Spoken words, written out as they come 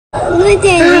Não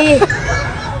entendi.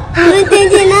 Não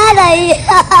entendi nada aí.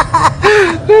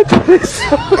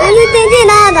 Eu não entendi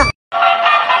nada.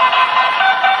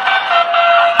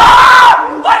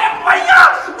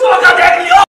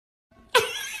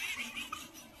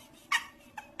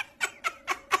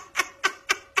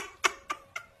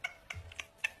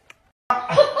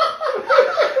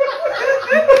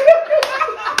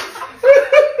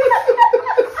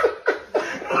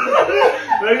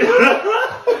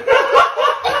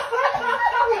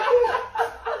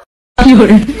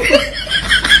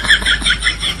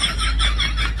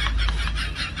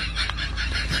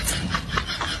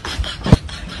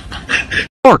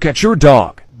 Bark at your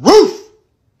dog. Woof!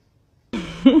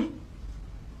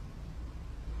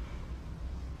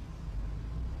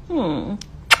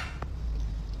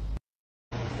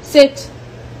 Sit.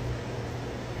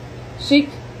 Chic.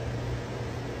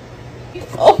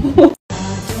 Oh.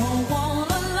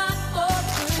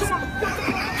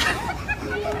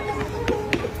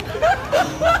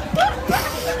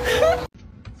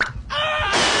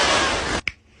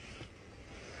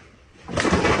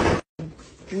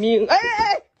 Mute.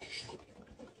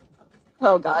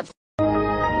 Oh God.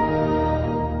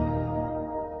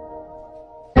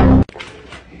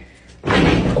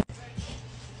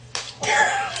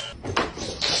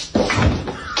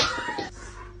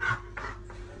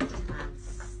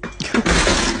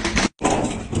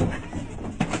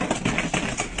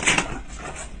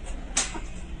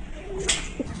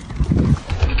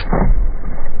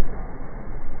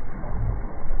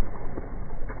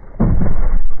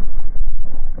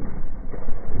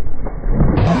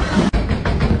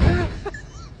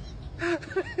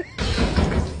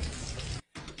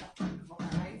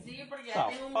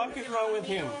 What the fuck is wrong with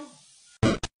him?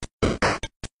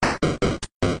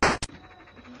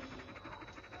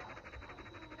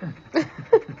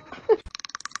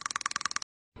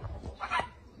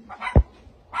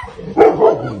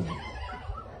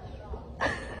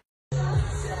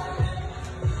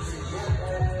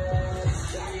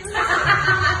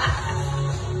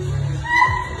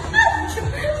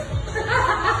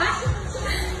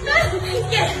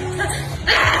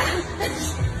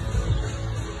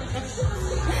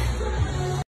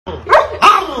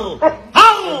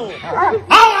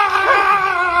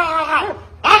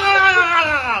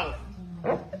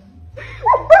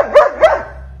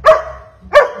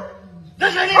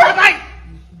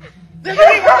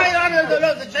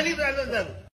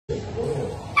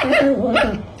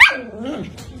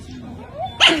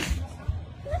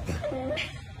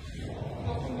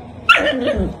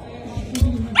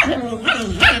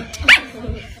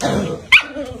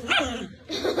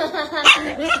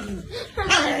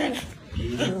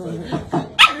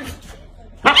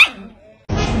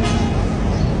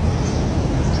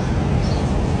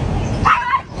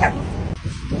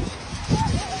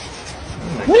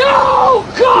 No,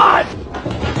 God!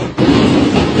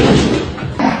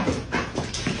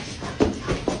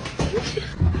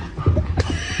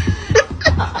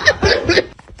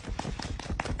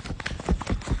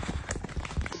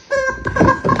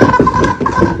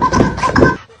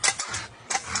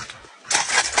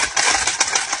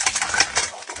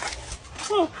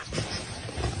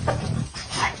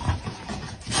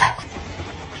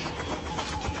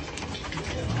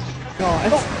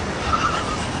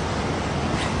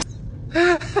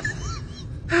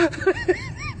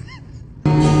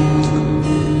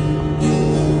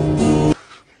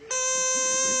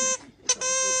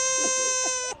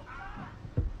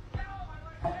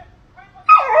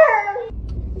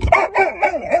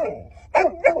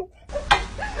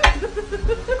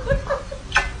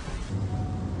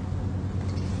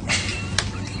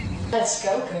 Let's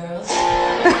go, girls.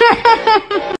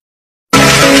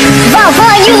 爆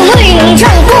发又会唱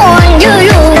过就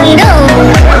用的，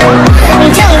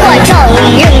唱过唱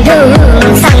用的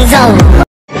上手。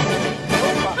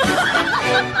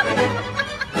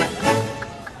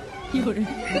有人。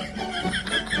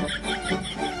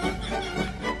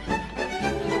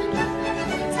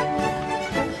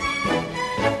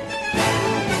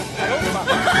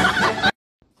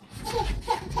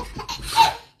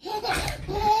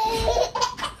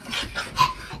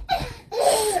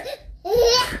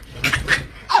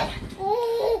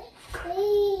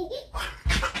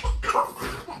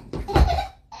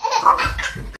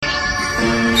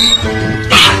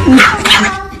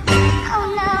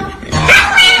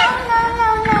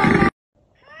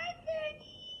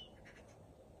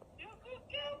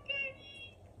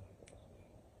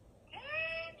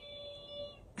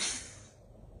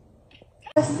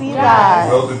See that.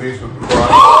 Well, the beast with the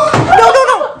frog. No, no,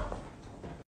 no!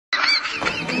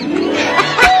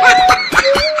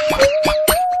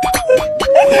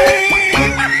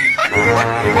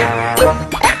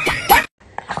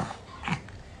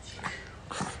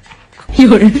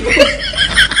 有人。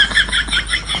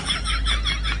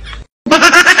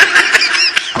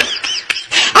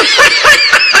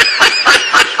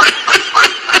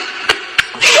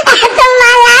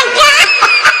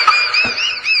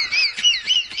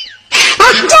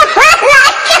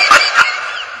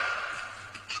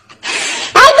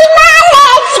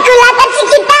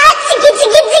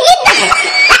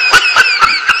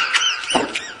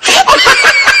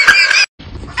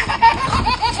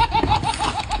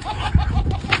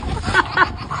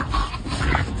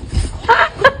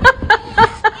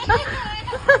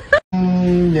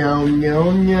Não,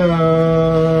 não, não.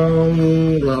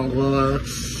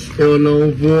 Eu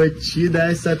não vou te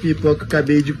dar essa pipoca que eu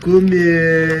acabei de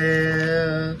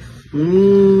comer. Eu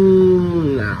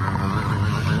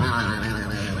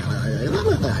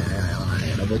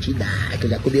não vou te dar, que eu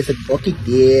já comi essa pipoca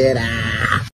inteira.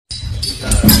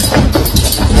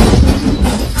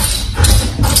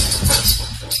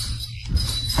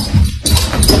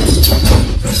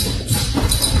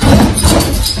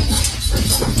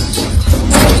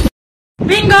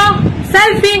 Bingo!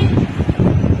 Selfie!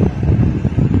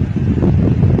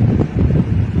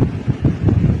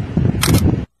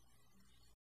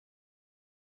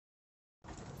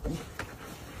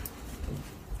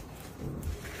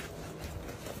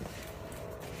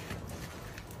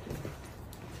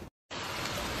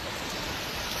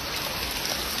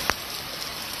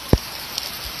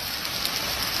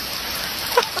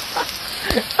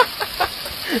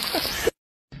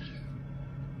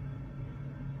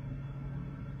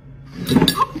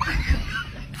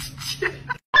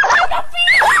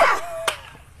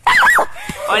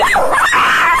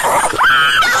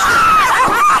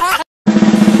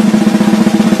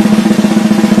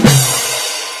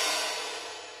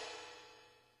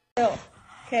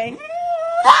 Okay.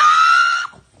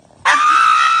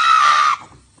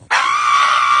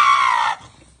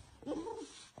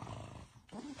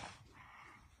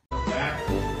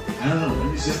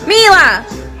 Mila!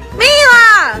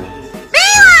 Mila!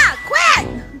 Mila! Quick!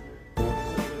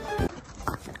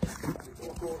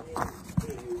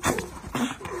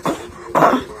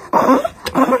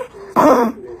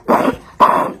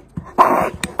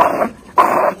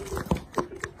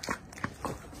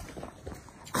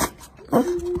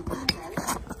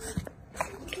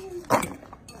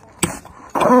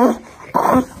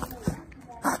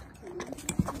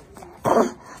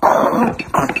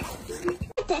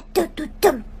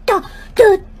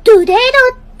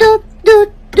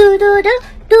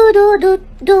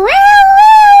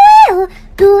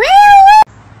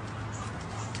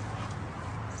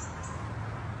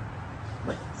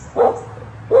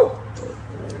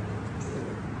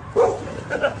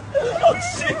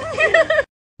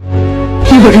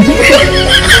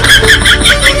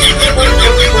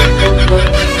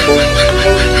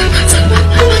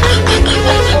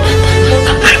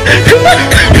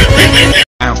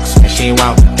 Bounce when she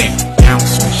walk, then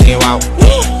bounce when she walk,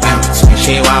 bounce when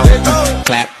she walk,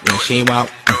 clap when she walk,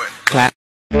 clap.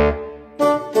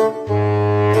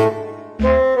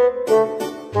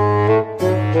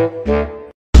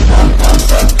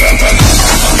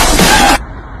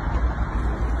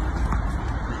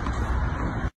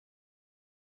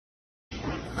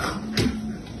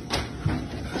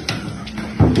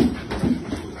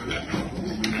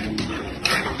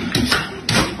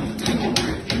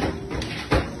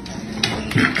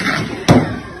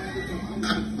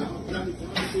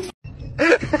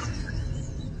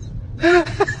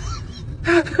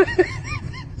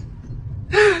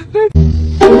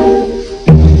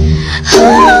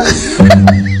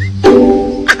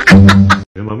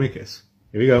 Mommy kiss.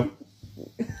 Here we go.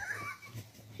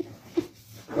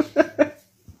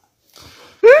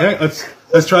 Okay,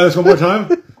 let's try this one more time.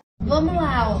 Vamos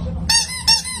lá, ó.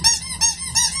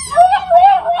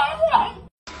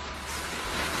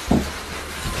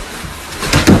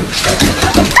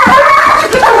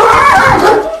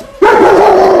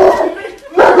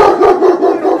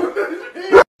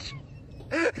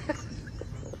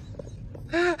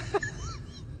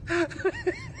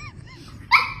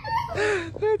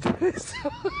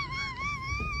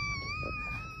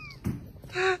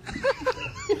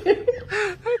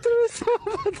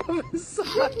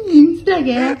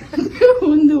 ಇನ್ಸ್ಟಾಗೆ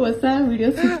ಒಂದು ಹೊಸ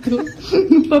video ಸಿಕ್ತು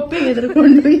ಪಪ್ಪೆ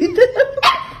ಎದ್ರಕೊಂಡು ಹೋಗಿತ್ತು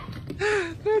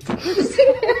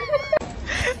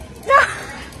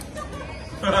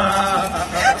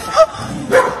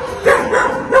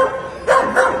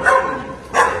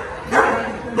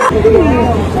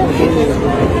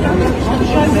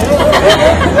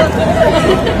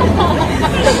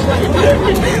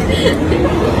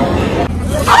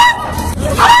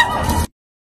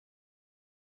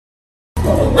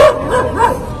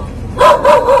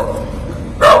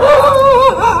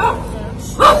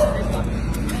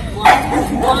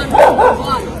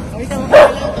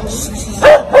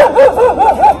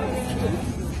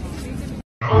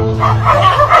Good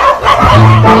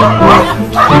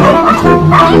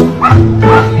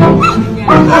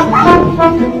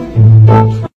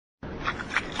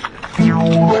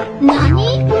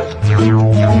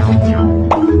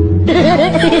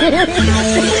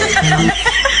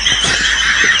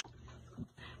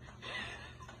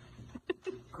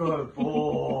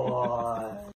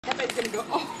boy.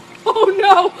 Oh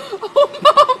no!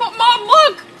 Oh, Mom,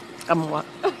 look! What?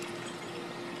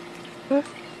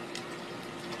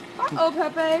 Uh-oh,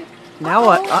 Pepe. Now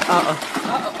what?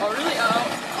 Oh, really?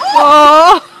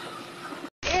 Oh!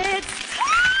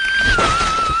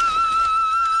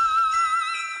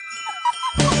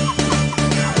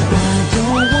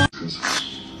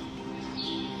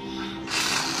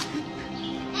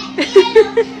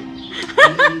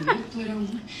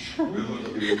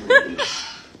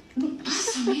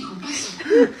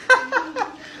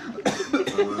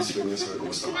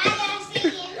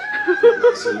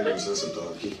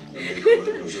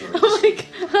 Oh my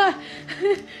god.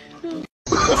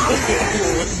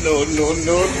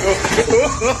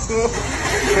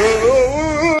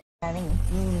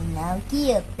 Valentina, o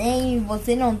que eu tenho e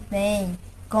você não tem?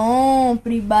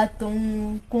 Compre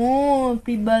batom,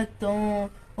 compre batom.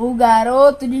 O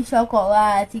garoto de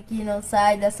chocolate que não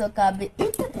sai da sua cabeça.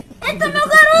 Eita, meu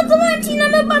garoto, Latina,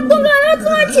 meu batom, garoto,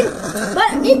 Latina.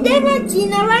 Me dê,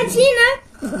 Latina, Latina.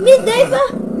 Me dê,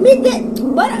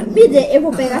 bora, me dê. Eu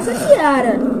vou pegar essa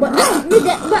tiara.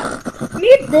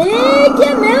 Me dê, que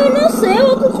é meu, eu não sei,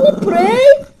 eu que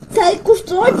comprei. Isso aí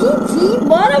custou din-din.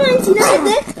 Bora, Valentina, me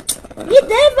dê. Me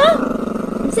dê, vá.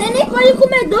 Você nem pode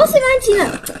comer doce, Valentina.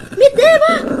 Me dê,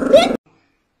 vá. Me...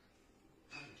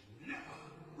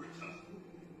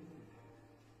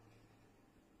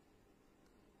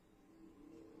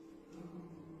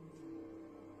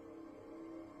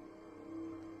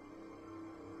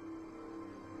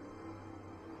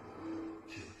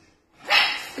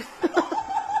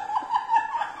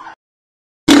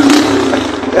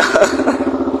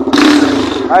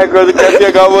 Aí quando quer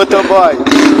pegar o motoboy.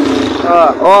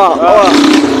 Ó.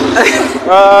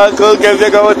 Quando quer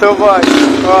pegar o motoboy.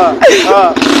 Ó.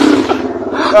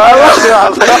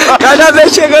 Cada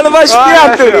vez chegando mais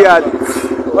perto, viado.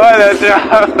 Olha,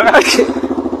 Thiago.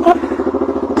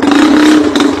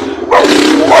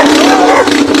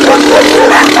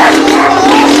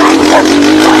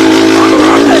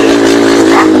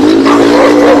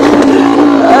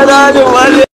 Caralho,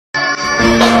 mano.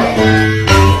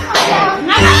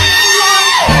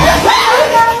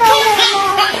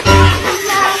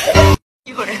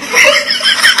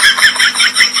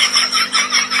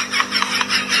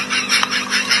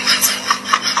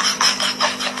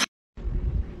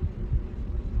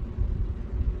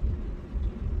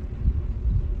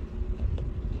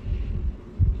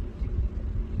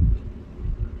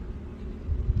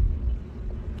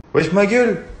 Wesh ma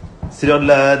gueule, c'est l'heure de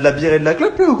la bière et de la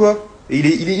clope là ou quoi? Et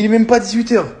il est même pas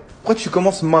 18h. Pourquoi tu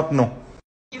commences maintenant?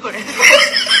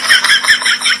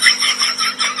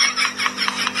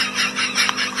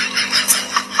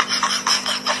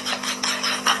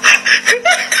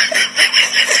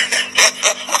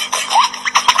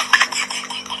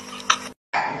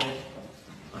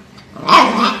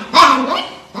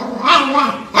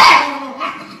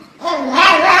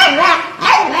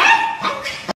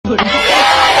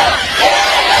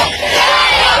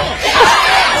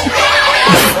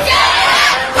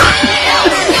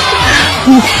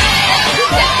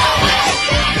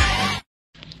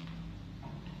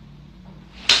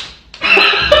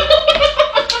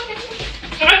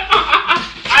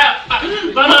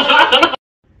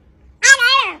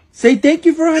 Say thank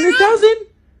you for 100,000.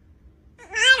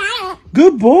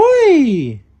 Good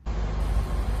boy.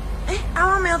 阿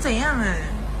妈没有怎样哎。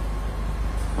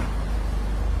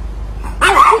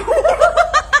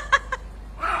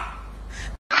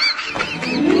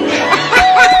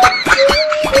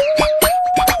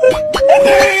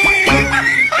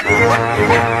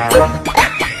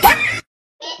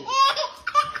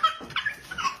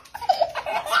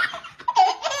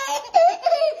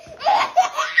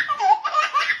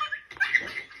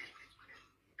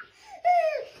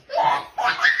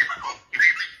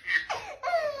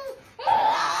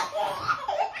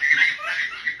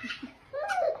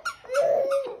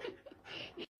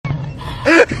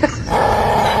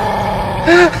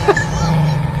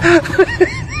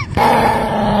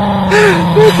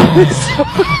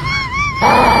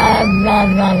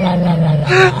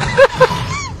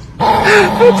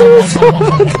Eu tô só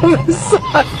mandando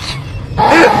mensagem.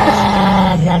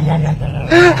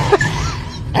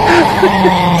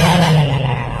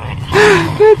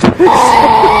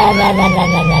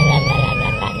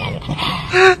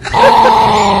 Eu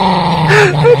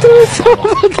tô Atravessou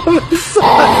a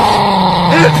mensagem.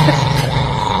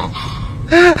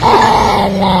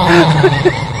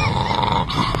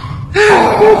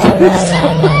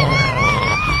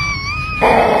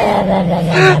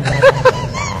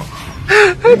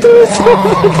 Atravessou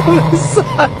a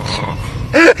mensagem.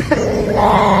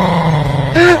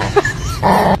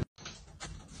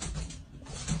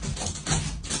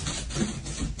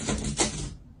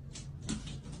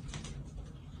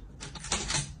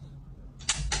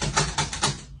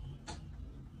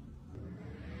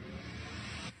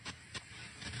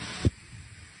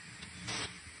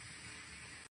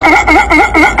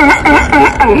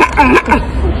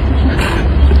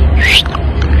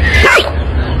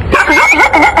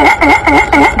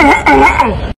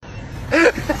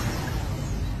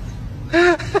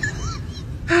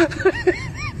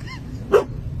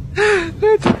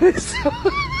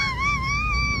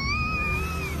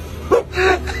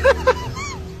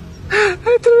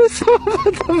 Atravessou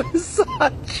a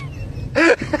mensagem.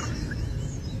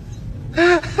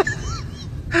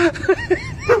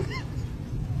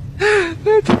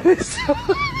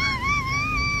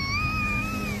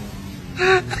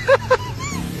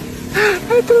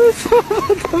 Atravessou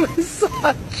a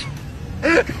mensagem.